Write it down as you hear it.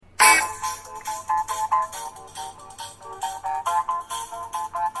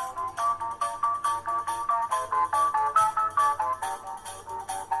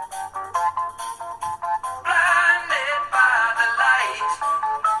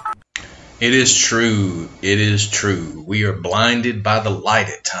It is true. It is true. We are blinded by the light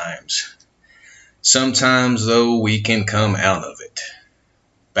at times. Sometimes, though, we can come out of it.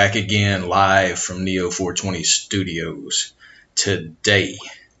 Back again, live from Neo 420 Studios. Today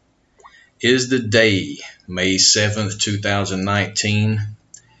is the day, May 7th, 2019.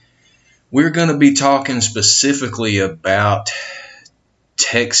 We're going to be talking specifically about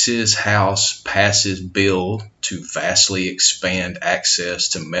Texas House passes bill to vastly expand access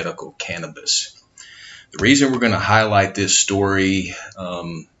to medical cannabis. The reason we're going to highlight this story,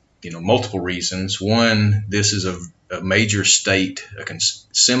 multiple reasons. One, this is a major state, a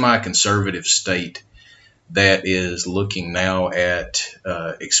semi-conservative state that is looking now at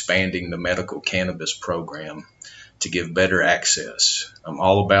expanding the medical cannabis program to give better access. I'm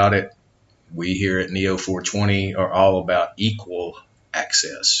all about it. We here at Neo 420 are all about equal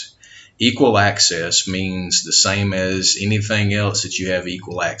access. Equal access means the same as anything else that you have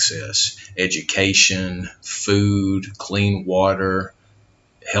equal access. Education, food, clean water,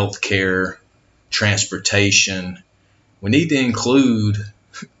 healthcare, transportation. We need to include,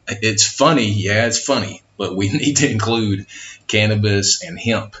 it's funny, but we need to include cannabis and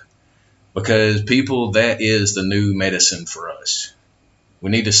hemp because people, that is the new medicine for us. We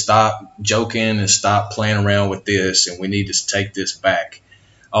need to stop joking and stop playing around with this, and we need to take this back.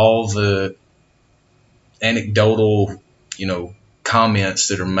 All the anecdotal, comments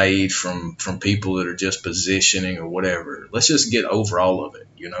that are made from people that are just positioning or whatever. Let's just get over all of it.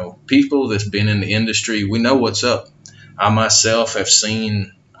 People that's been in the industry, we know what's up. I myself have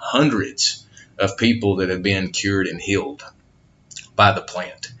seen hundreds of people that have been cured and healed by the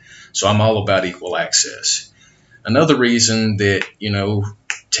plant. So I'm all about equal access. Another reason that,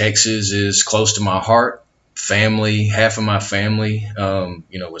 Texas is close to my heart. Half of my family,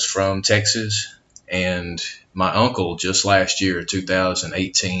 was from Texas. And my uncle just last year,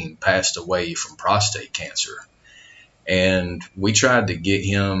 2018, passed away from prostate cancer. And we tried to get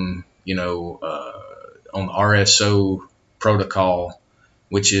him, on the RSO protocol,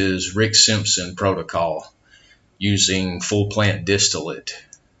 which is Rick Simpson protocol, using full plant distillate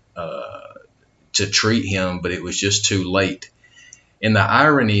to treat him, but it was just too late. And the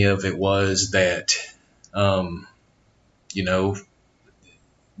irony of it was that, the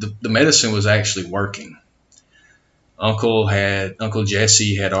medicine was actually working. Uncle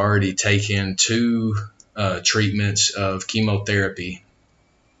Jesse had already taken 2 treatments of chemotherapy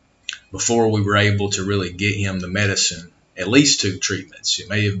before we were able to really get him the medicine. At least 2 treatments. It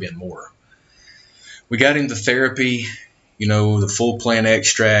may have been more. We got him the therapy, the full plant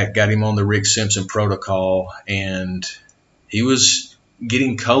extract, got him on the Rick Simpson protocol, and he was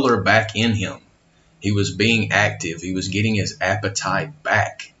getting color back in him. He was being active. He was getting his appetite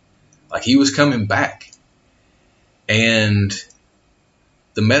back. Like he was coming back. And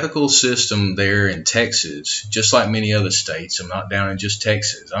the medical system there in Texas, just like many other states, I'm not downing just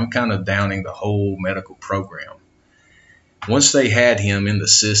Texas. I'm kind of downing the whole medical program. Once they had him in the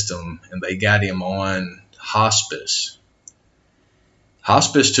system and they got him on hospice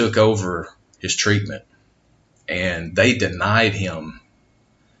took over his treatment and they denied him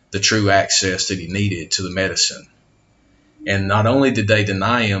the true access that he needed to the medicine. And not only did they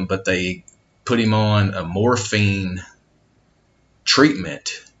deny him, but they put him on a morphine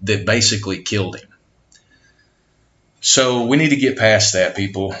treatment that basically killed him. So we need to get past that,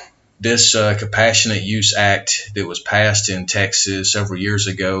 people. This Compassionate Use Act that was passed in Texas several years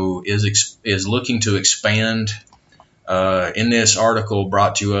ago is looking to expand. In this article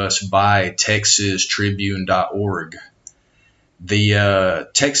brought to us by TexasTribune.org, the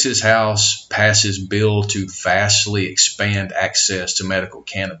Texas House passes bill to vastly expand access to medical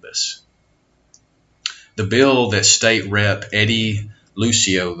cannabis. The bill that State Rep. Eddie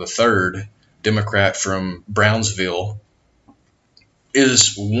Lucio III, Democrat from Brownsville,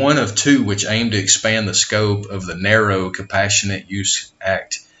 is one of 2 which aim to expand the scope of the narrow Compassionate Use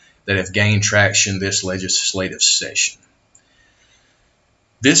Act that have gained traction this legislative session.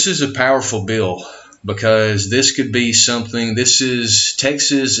 This is a powerful bill because this could be something.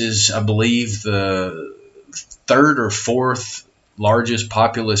 Texas is, I believe, the 3rd or 4th largest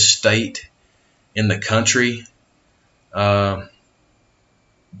populous state in the country. But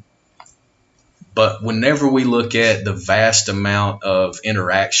whenever we look at the vast amount of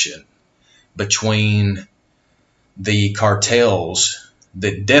interaction between the cartels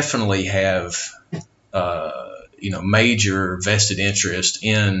that definitely have, major vested interest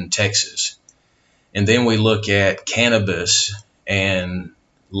in Texas, and then we look at cannabis and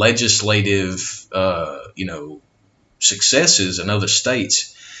legislative, successes in other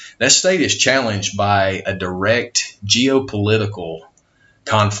states, that state is challenged by a direct geopolitical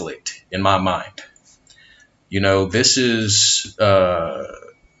conflict in my mind. This is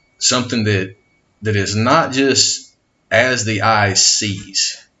something that is not just as the eye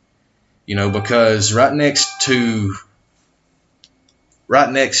sees, because right next to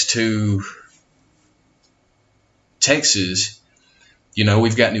Texas,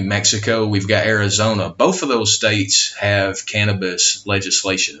 we've got New Mexico, we've got Arizona. Both of those states have cannabis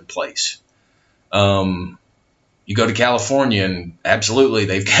legislation in place. You go to California and absolutely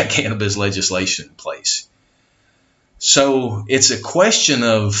they've got cannabis legislation in place. So it's a question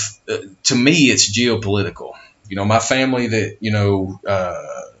of, to me, it's geopolitical. My family that,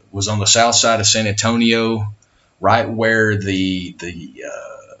 was on the south side of San Antonio, right where the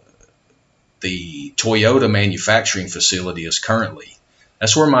Toyota manufacturing facility is currently.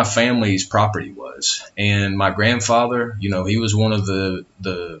 That's where my family's property was. And my grandfather, he was one of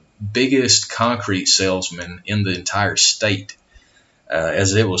the biggest concrete salesmen in the entire state.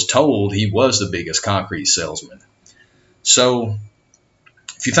 As it was told, he was the biggest concrete salesman. So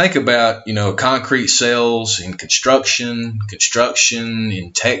if you think about, concrete sales in construction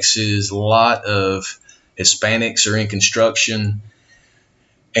in Texas, a lot of Hispanics are in construction.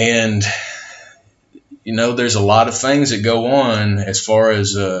 And, there's a lot of things that go on as far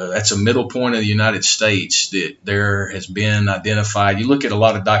as that's a middle point of the United States that there has been identified. You look at a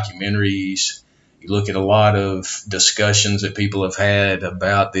lot of documentaries, you look at a lot of discussions that people have had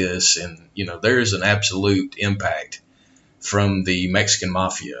about this, and, there is an absolute impact from the Mexican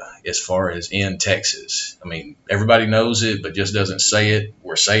mafia as far as in Texas. I mean, everybody knows it, but just doesn't say it.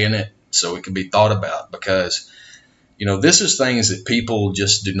 We're saying it so it can be thought about, because, this is things that people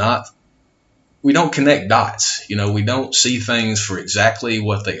just we don't connect dots. We don't see things for exactly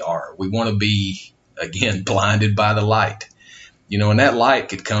what they are. We want to be, again, blinded by the light. And that light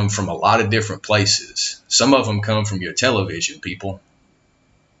could come from a lot of different places. Some of them come from your television, people.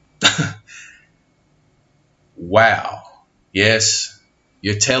 Wow. Yes,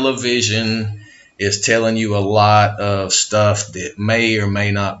 your television is telling you a lot of stuff that may or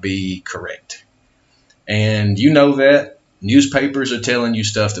may not be correct. And that. Newspapers are telling you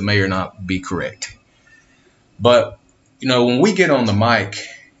stuff that may or not be correct. But, when we get on the mic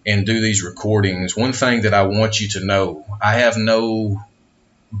and do these recordings, one thing that I want you to know, I have no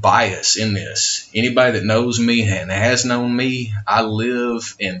bias in this. Anybody that knows me and has known me, I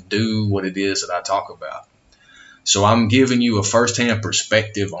live and do what it is that I talk about. So I'm giving you a firsthand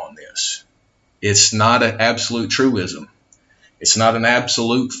perspective on this. It's not an absolute truism. It's not an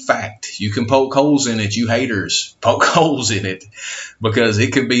absolute fact. You can poke holes in it, you haters. Poke holes in it, because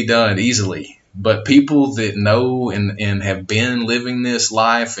it could be done easily. But people that know and have been living this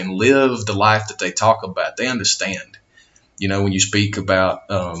life and live the life that they talk about, they understand, when you speak about,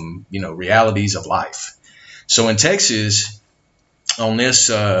 realities of life. So in Texas, on this,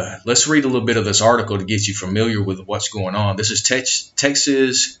 let's read a little bit of this article to get you familiar with what's going on. This is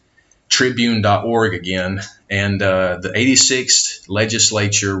TexasTribune.org again, and the 86th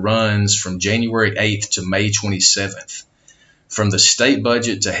legislature runs from January 8th to May 27th. From the state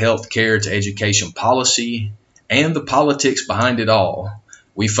budget to health care to education policy and the politics behind it all,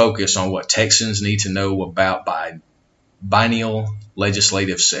 we focus on what Texans need to know about by biennial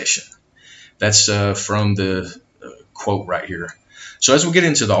legislative session. That's from the quote right here. So as we get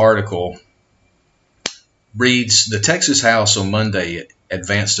into the article, reads, the Texas House on Monday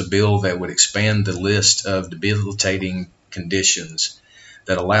advanced a bill that would expand the list of debilitating conditions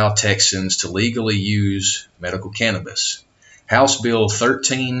that allow Texans to legally use medical cannabis. House Bill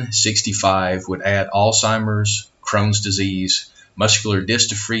 1365 would add Alzheimer's, Crohn's disease, muscular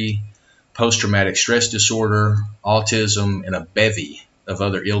dystrophy, post-traumatic stress disorder, autism, and a bevy of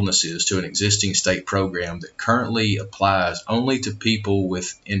other illnesses to an existing state program that currently applies only to people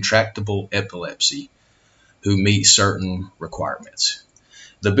with intractable epilepsy who meet certain requirements.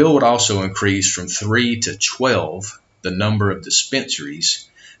 The bill would also increase from 3 to 12 the number of dispensaries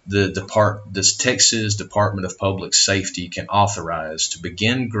the Texas Department of Public Safety can authorize to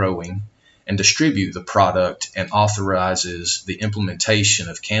begin growing and distribute the product, and authorizes the implementation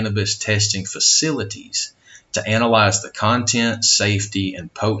of cannabis testing facilities to analyze the content, safety,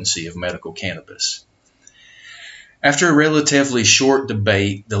 and potency of medical cannabis. After a relatively short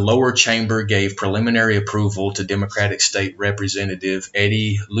debate, the lower chamber gave preliminary approval to Democratic State Representative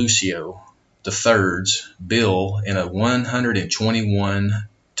Eddie Lucio III's bill in a 121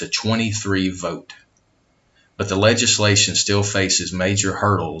 to 23 vote. But the legislation still faces major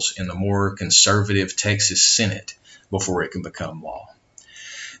hurdles in the more conservative Texas Senate before it can become law.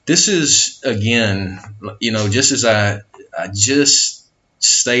 This is, again, just as I just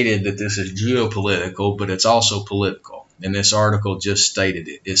stated that this is geopolitical, but it's also political. and this article just stated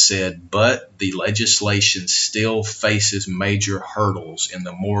it. It said, but the legislation still faces major hurdles in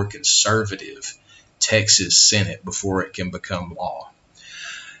the more conservative Texas Senate before it can become law.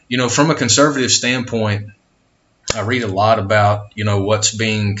 From a conservative standpoint, I read a lot about, what's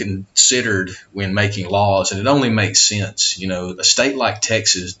being considered when making laws, and it only makes sense. A state like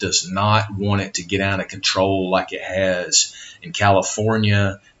Texas does not want it to get out of control like it has in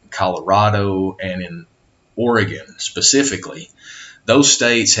California, Colorado, and in Oregon specifically. Those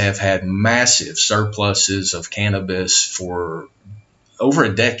states have had massive surpluses of cannabis for over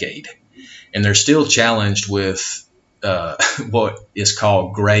a decade, and they're still challenged with what is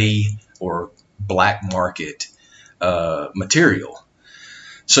called gray or black market material.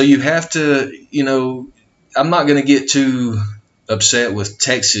 So you have to, I'm not going to get too upset with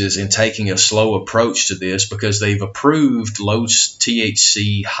Texas in taking a slow approach to this, because they've approved low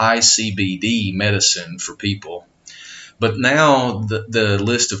THC, high CBD medicine for people. But now the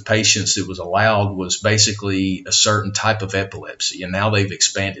list of patients that was allowed was basically a certain type of epilepsy, and now they've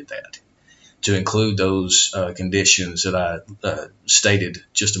expanded that to include those conditions that I stated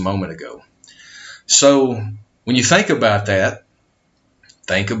just a moment ago. So when you think about that,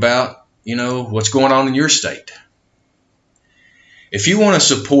 think about, what's going on in your state. If you want to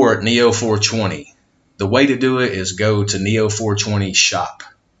support Neo 420, the way to do it is go to Neo 420 shop.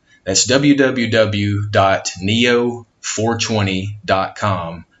 That's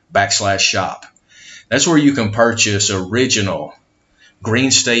www.neo420.com/shop. That's where you can purchase original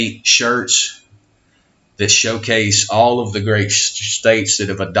Green State shirts that showcase all of the great states that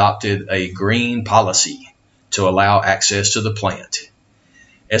have adopted a green policy to allow access to the plant,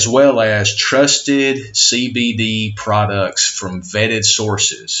 as well as trusted CBD products from vetted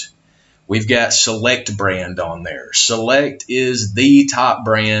sources. We've got Select brand on there. Select is the top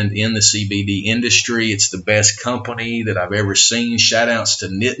brand in the CBD industry. It's the best company that I've ever seen. Shout outs to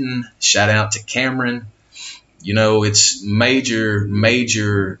Nitin. Shout out to Cameron. It's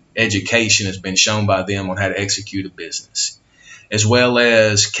major education has been shown by them on how to execute a business, as well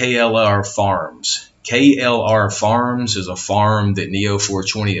as KLR Farms. KLR Farms is a farm that Neo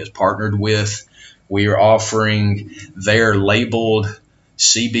 420 has partnered with. We are offering their labeled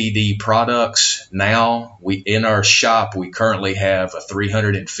CBD products now. In our shop, we currently have a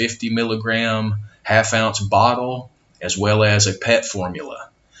 350 milligram half-ounce bottle, as well as a pet formula.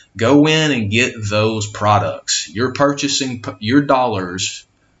 Go in and get those products. You're purchasing your dollars,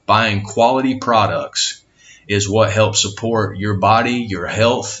 buying quality products is what helps support your body, your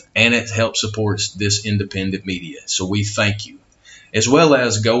health, and it helps support this independent media. So we thank you. As well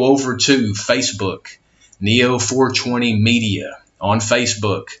as go over to Facebook, Neo 420 Media on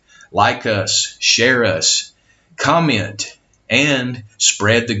Facebook. Like us, share us, comment, and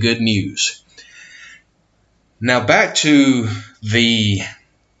spread the good news. Now back to the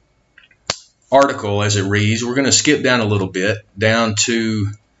article as it reads. We're going to skip down a little bit, down to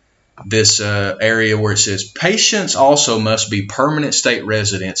this area where it says patients also must be permanent state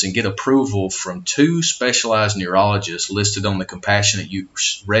residents and get approval from 2 specialized neurologists listed on the Compassionate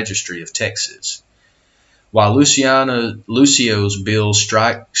Use Registry of Texas. While Lucio's bill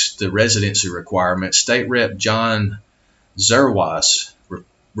strikes the residency requirement, State Rep John Zerwas,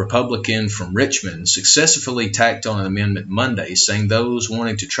 Republican from Richmond, successfully tacked on an amendment Monday saying those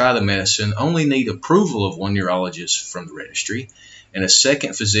wanting to try the medicine only need approval of 1 neurologist from the registry and a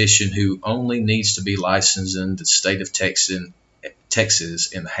second physician who only needs to be licensed in the state of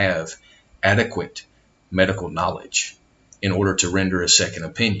Texas and have adequate medical knowledge in order to render a second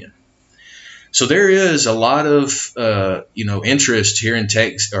opinion. So there is a lot of interest here in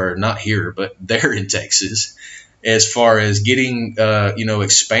Texas, or not here, but there in Texas, as far as getting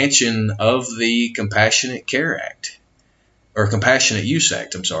expansion of the Compassionate Care Act, or Compassionate Use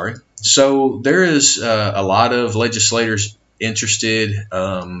Act. I'm sorry. So there is a lot of legislators interested.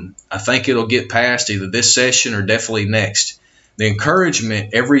 I think it'll get passed either this session or definitely next. The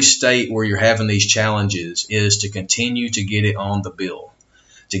encouragement, every state where you're having these challenges, is to continue to get it on the bill,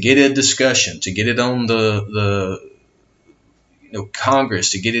 to get a discussion, to get it on the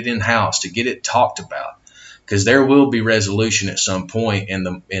Congress, to get it in House, to get it talked about, because there will be resolution at some point,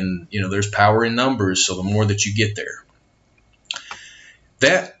 and there's power in numbers. So the more that you get there,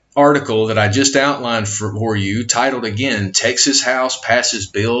 that article that I just outlined for you, titled again, Texas House Passes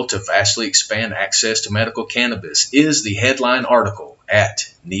Bill to Vastly Expand Access to Medical Cannabis, is the headline article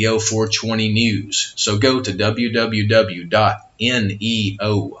at Neo 420 News. So go to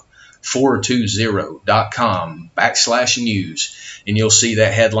www.neo420.com/news and you'll see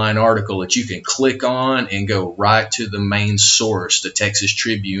that headline article that you can click on and go right to the main source, the Texas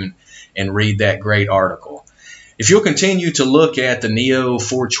Tribune, and read that great article. If you'll continue to look at the Neo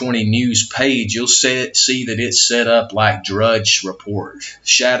 420 News page, you'll see that it's set up like Drudge Report.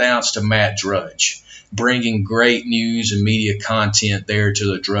 Shout outs to Matt Drudge, bringing great news and media content there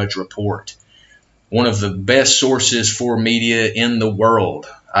to the Drudge Report. One of the best sources for media in the world.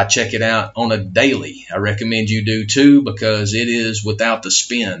 I check it out on a daily. I recommend you do too, because it is without the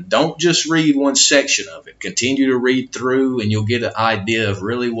spin. Don't just read one section of it. Continue to read through and you'll get an idea of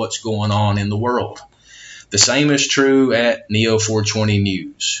really what's going on in the world. The same is true at Neo 420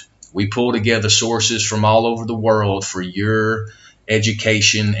 News. We pull together sources from all over the world for your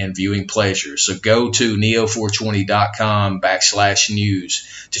education and viewing pleasure. So go to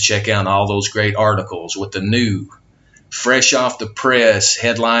neo420.com/news to check out all those great articles with the new, fresh off the press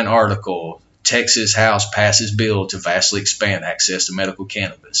headline article, Texas House passes bill to vastly expand access to medical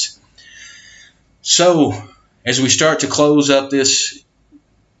cannabis. So as we start to close up this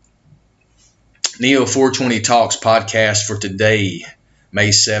Neo 420 Talks podcast for today, May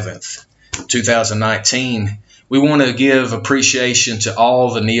 7th, 2019, we want to give appreciation to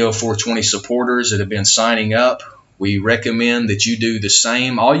all the Neo 420 supporters that have been signing up. We recommend that you do the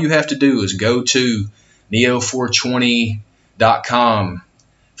same. All you have to do is go to neo420.com,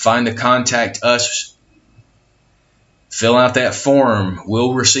 find the Contact Us, fill out that form.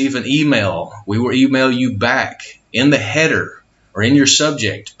 We'll receive an email. We will email you back. In the header or in your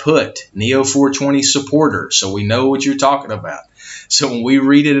subject, put Neo 420 supporter so we know what you're talking about. So when we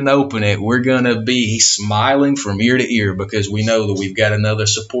read it and open it, we're going to be smiling from ear to ear because we know that we've got another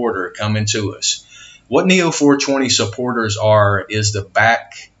supporter coming to us. What Neo 420 supporters are is the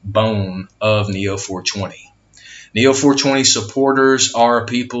backbone of Neo 420. Neo 420 supporters are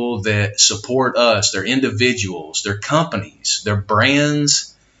people that support us. They're individuals, they're companies, they're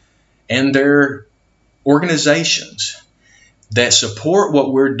brands, and they're organizations that support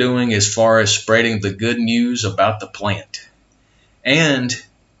what we're doing as far as spreading the good news about the plant. And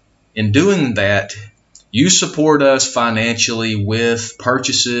in doing that, you support us financially with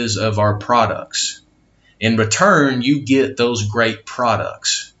purchases of our products. In return, you get those great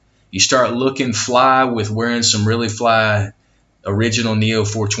products. You start looking fly with wearing some really fly original Neo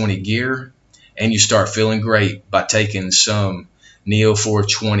 420 gear, and you start feeling great by taking some Neo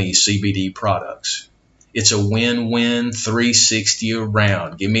 420 CBD products. It's a win-win 360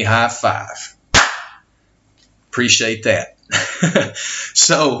 around. Give me a high five. Appreciate that.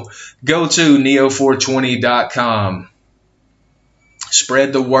 So go to neo420.com.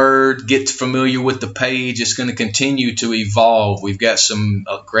 Spread the word. Get familiar with the page. It's going to continue to evolve. We've got some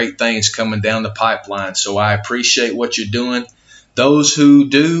great things coming down the pipeline. So I appreciate what you're doing. Those who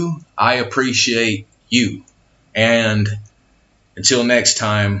do, I appreciate you. And until next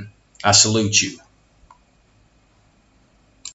time, I salute you.